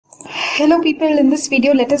Hello people, in this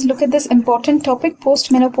video let us look at this important topic,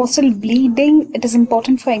 postmenopausal bleeding. It is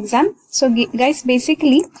important for exam. So guys,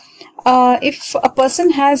 basically if a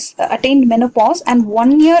person has attained menopause and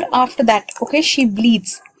 1 year after that, okay, she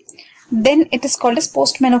bleeds, then it is called as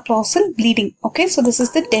postmenopausal bleeding. Okay, so this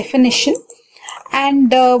is the definition.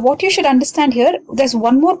 And what you should understand here, there's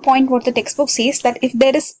one more point what the textbook says, that if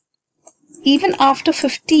there is even after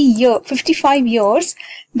 55 years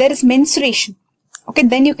there is menstruation, okay,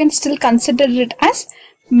 then you can still consider it as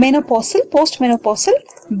postmenopausal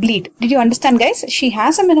bleed. Did you understand, guys? She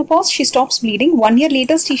has a menopause, she stops bleeding, 1 year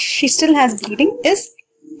later she still has bleeding, is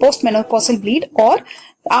postmenopausal bleed. Or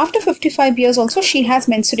after 55 years also she has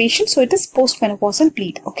menstruation, so it is postmenopausal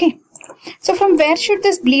bleed. Okay, so from where should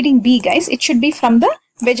this bleeding be, guys? It should be from the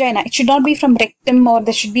vagina. It should not be from rectum, or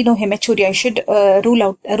there should be no hematuria. I should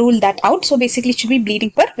rule that out. So basically it should be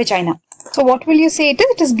bleeding per vagina. So what will you say it is?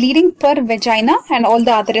 It is bleeding per vagina, and all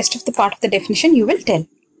the other rest of the part of the definition you will tell.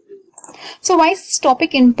 So why is this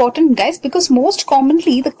topic important, guys? Because most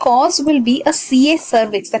commonly the cause will be a CA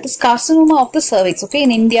cervix, that is carcinoma of the cervix. Okay,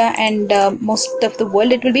 in India and most of the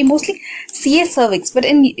world it will be mostly CA cervix, but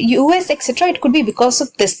in US etc. it could be because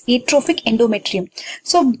of this atrophic endometrium.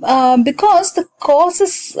 So because the cause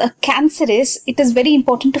is cancerous, it is very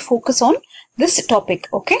important to focus on this topic.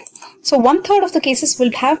 Okay, so 1/3 of the cases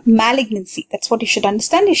will have malignancy. That's what you should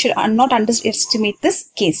understand. You should not underestimate this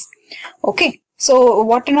case. Okay, so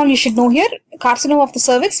what and all you should know here: carcinoma of the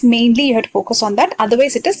cervix, mainly you have to focus on that.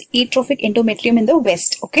 Otherwise it is atrophic endometrium in the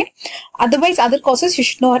west. Okay, otherwise other causes you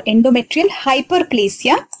should know are endometrial,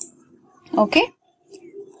 hyperplasia. Okay,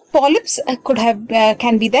 polyps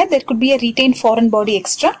can be there. There could be a retained foreign body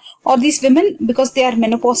extra. Or these women, because they are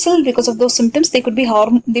menopausal, because of those symptoms, they could be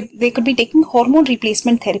they could be taking hormone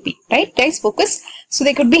replacement therapy, right? Guys, focus. So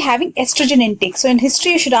they could be having estrogen intake. So in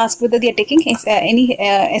history, you should ask whether they are taking any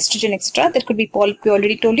estrogen extra. That could be polyp, we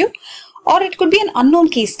already told you. Or it could be an unknown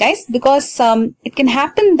case, guys, because it can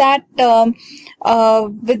happen that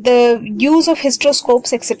with the use of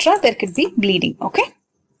hysteroscopes, etc., there could be bleeding. Okay.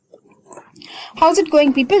 How's it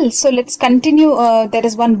going, people? So let's continue. There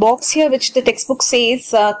is one box here which the textbook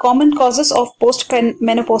says common causes of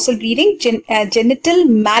postmenopausal bleeding, genital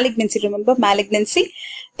malignancy. Remember, malignancy.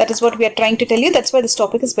 That is what we are trying to tell you. That's why this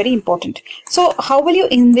topic is very important. So how will you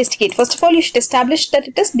investigate? First of all, you should establish that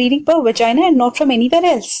it is bleeding per vagina and not from anywhere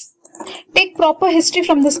else. Take proper history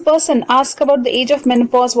from this person. Ask about the age of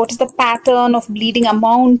menopause. What is the pattern of bleeding,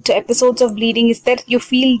 amount, episodes of bleeding? Is there do you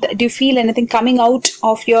feel anything coming out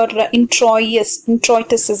of your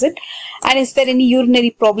introitus? Is it? And is there any urinary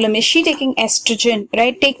problem? Is she taking estrogen?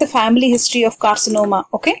 Right? Take the family history of carcinoma.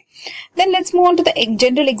 Okay. Then let's move on to the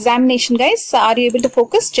general examination, guys. Are you able to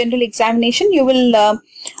focus? General examination. You will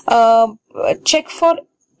check for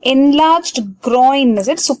enlarged groin. Is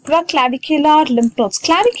it supraclavicular lymph nodes?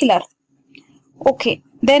 Clavicular. Okay.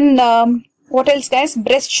 Then what else, guys?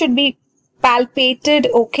 Breast should be palpated.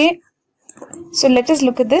 Okay. So let us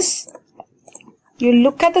look at this. You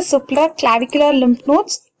look at the supraclavicular lymph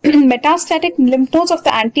nodes, metastatic lymph nodes of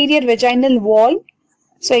the anterior vaginal wall.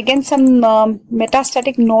 So again, some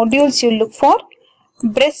metastatic nodules you look for.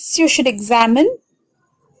 Breasts you should examine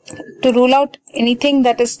to rule out anything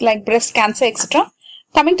that is like breast cancer, etc.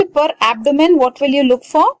 Coming to per abdomen, what will you look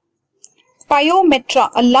for? Pyometra,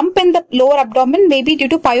 a lump in the lower abdomen may be due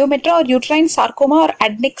to pyometra or uterine sarcoma or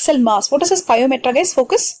adnexal mass. What is this pyometra, guys?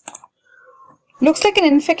 Focus. Looks like an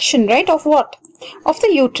infection, right? Of what? Of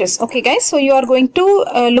the uterus. Okay, guys. So you are going to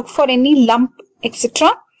look for any lump,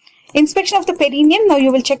 etc. Inspection of the perineum. Now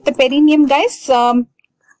you will check the perineum, guys.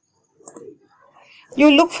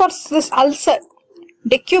 You look for this ulcer.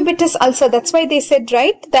 Decubitus ulcer. That's why they said,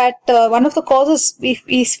 right, that one of the causes, if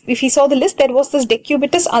we saw the list, there was this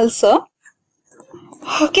decubitus ulcer.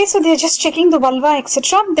 Okay, so they're just checking the vulva,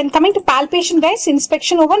 etc. Then coming to palpation, guys,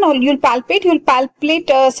 inspection over. Now you'll palpate,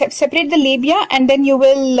 separate the labia, and then you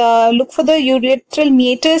will look for the urethral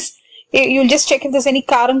meatus. You'll just check if there's any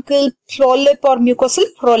caruncle, polyp, or mucosal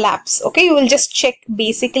prolapse. Okay, you will just check.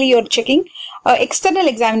 Basically, you're checking external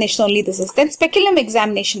examination only. This is. Then speculum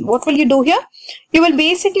examination. What will you do here? You will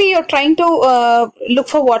basically, you're trying to look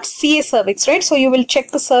for what? CA cervix, right? So you will check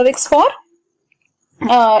the cervix for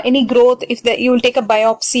any growth. If you will take a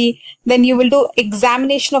biopsy, then you will do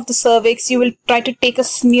examination of the cervix. You will try to take a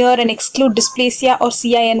smear and exclude dysplasia or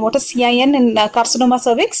CIN. What is CIN in carcinoma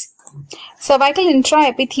cervix? Cervical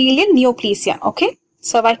intraepithelial neoplasia. Okay,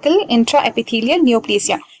 cervical intraepithelial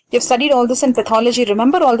neoplasia. You've studied all this in pathology.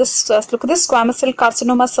 Remember all this? Look at this: squamous cell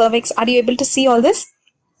carcinoma cervix. Are you able to see all this?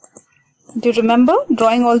 Do you remember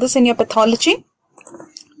drawing all this in your pathology?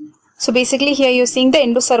 So basically here you're seeing the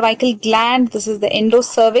endocervical gland. This is the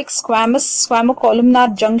endocervix, squamous,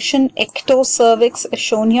 squamocolumnar junction, ectocervix is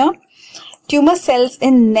shown here. Tumor cells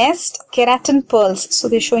in nest, keratin pearls. So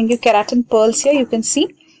they're showing you keratin pearls here. You can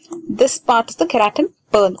see this part is the keratin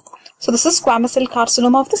pearl. So this is squamous cell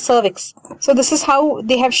carcinoma of the cervix. So this is how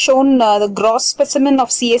they have shown the gross specimen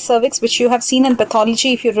of CA cervix, which you have seen in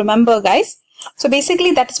pathology if you remember, guys. So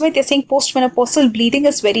basically that is why they're saying postmenopausal bleeding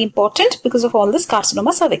is very important because of all this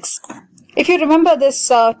carcinoma cervix. If you remember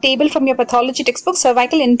this table from your pathology textbook,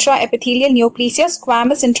 cervical intraepithelial neoplasia,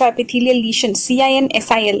 squamous intraepithelial lesion,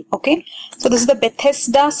 CIN-SIL, okay. So this is the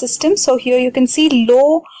Bethesda system. So here you can see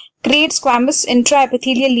low grade squamous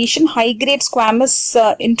intraepithelial lesion, high grade squamous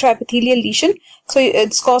intraepithelial lesion. So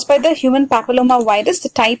it's caused by the human papilloma virus, the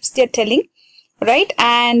types they're telling. Right,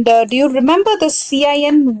 and do you remember the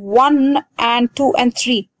CIN1 and 2 and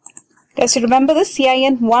 3? Does you remember the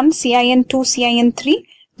CIN1, CIN2, CIN3?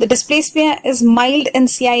 The dysplasia is mild in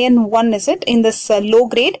CIN1, is it, in this low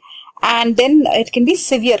grade, and then it can be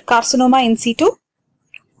severe carcinoma in situ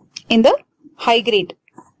in the high grade.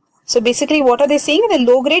 So basically what are they saying? In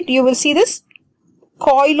the low grade you will see this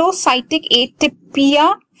coilocytic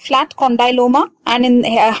atypia, flat condyloma, and in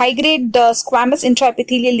high grade squamous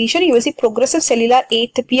intraepithelial lesion you will see progressive cellular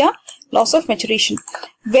atypia, loss of maturation.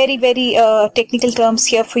 Very technical terms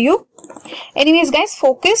here for you. Anyways guys,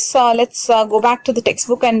 focus. Let's go back to the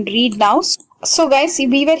textbook and read now. So guys,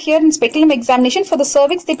 we were here in speculum examination. For the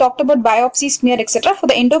cervix they talked about biopsy, smear, etc. For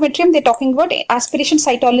the endometrium they're talking about aspiration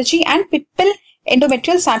cytology and Pippel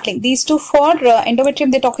endometrial sampling. These two for endometrium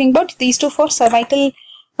they're talking about, these two for cervical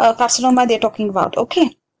carcinoma they're talking about.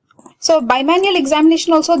 Okay. So bimanual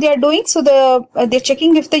examination also they are doing. So they're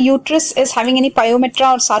checking if the uterus is having any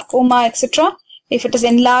pyometra or sarcoma, etc. If it is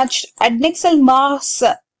enlarged, adnexal mass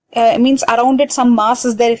means around it some mass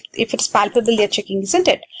is there. If it's palpable, they're checking, isn't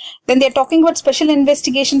it? Then they're talking about special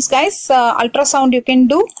investigations, guys. Ultrasound you can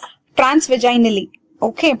do transvaginally.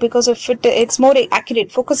 Okay, because if it's more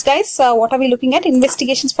accurate. Focus, guys. What are we looking at?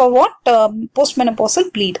 Investigations for what?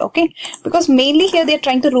 Postmenopausal bleed. Okay, because mainly here they're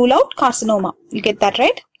trying to rule out carcinoma. You get that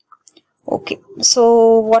right? Okay,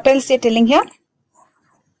 so what else they're telling here?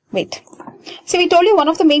 Wait. See, we told you one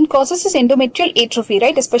of the main causes is endometrial atrophy,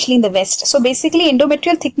 right? Especially in the West. So basically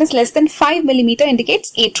endometrial thickness less than 5 mm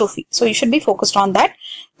indicates atrophy. So you should be focused on that.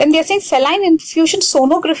 Then they're saying saline infusion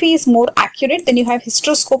sonography is more accurate. Then you have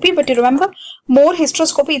hysteroscopy, but you remember more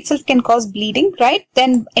hysteroscopy itself can cause bleeding, right?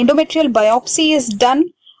 Then endometrial biopsy is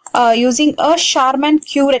done using a Sharman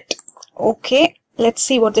curette. Okay, let's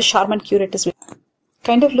see what the Sharman curette is with.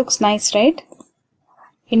 Kind of looks nice, right?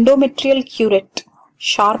 Endometrial curette.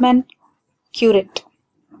 Sharman curette.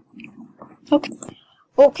 Okay.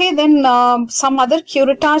 Okay, then some other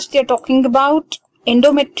curettage they are talking about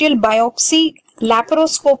endometrial biopsy,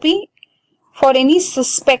 laparoscopy for any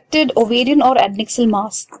suspected ovarian or adnexal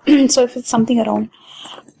mass. So if it's something around.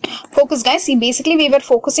 Focus, guys. See, basically we were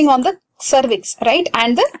focusing on the cervix, right?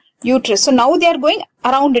 And the uterus. So now they are going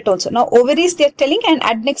around it also. Now ovaries they are telling, and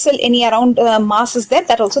adnexal any around mass is there,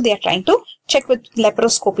 that also they are trying to check with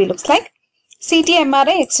laparoscopy, looks like. CT,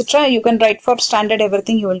 MRI, etc. You can write for standard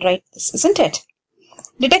everything, you will write this, isn't it?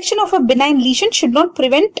 Detection of a benign lesion should not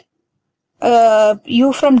prevent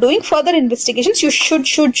you from doing further investigations. You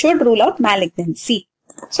should rule out malignancy.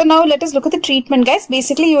 So now let us look at the treatment, guys.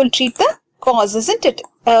 Basically you will treat the cause, isn't it?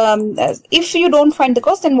 If you don't find the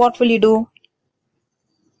cause, then what will you do?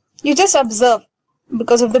 You just observe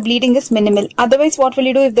because of the bleeding is minimal. Otherwise, what will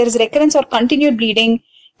you do? If there is recurrence or continued bleeding,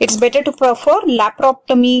 it's better to perform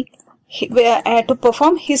laparotomy, to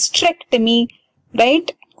perform hysterectomy,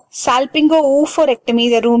 right? Salpingo-oophorectomy,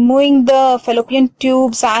 they're removing the fallopian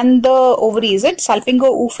tubes and the ovaries, it?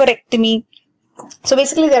 Salpingo-oophorectomy. So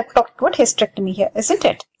basically they're talking about hysterectomy here, isn't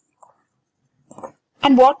it?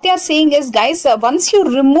 And what they are saying is, guys, once you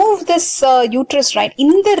remove this uterus, right, in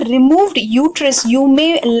the removed uterus, you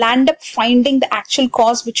may land up finding the actual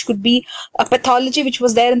cause, which could be a pathology which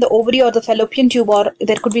was there in the ovary or the fallopian tube, or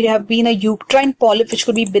there could be have been a uterine polyp, which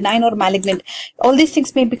could be benign or malignant. All these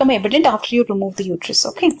things may become evident after you remove the uterus,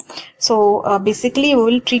 okay? So basically, we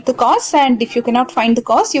will treat the cause, and if you cannot find the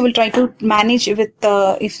cause, you will try to manage with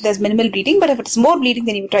if there's minimal bleeding, but if it's more bleeding,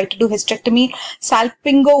 then you will try to do hysterectomy,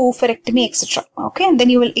 salpingo-oophorectomy, etc. Okay? And then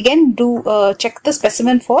you will again do check the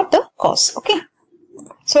specimen for the cause. Okay.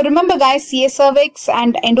 So remember, guys, CA cervix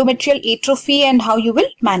and endometrial atrophy and how you will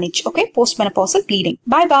manage. Okay. Postmenopausal bleeding.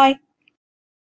 Bye bye.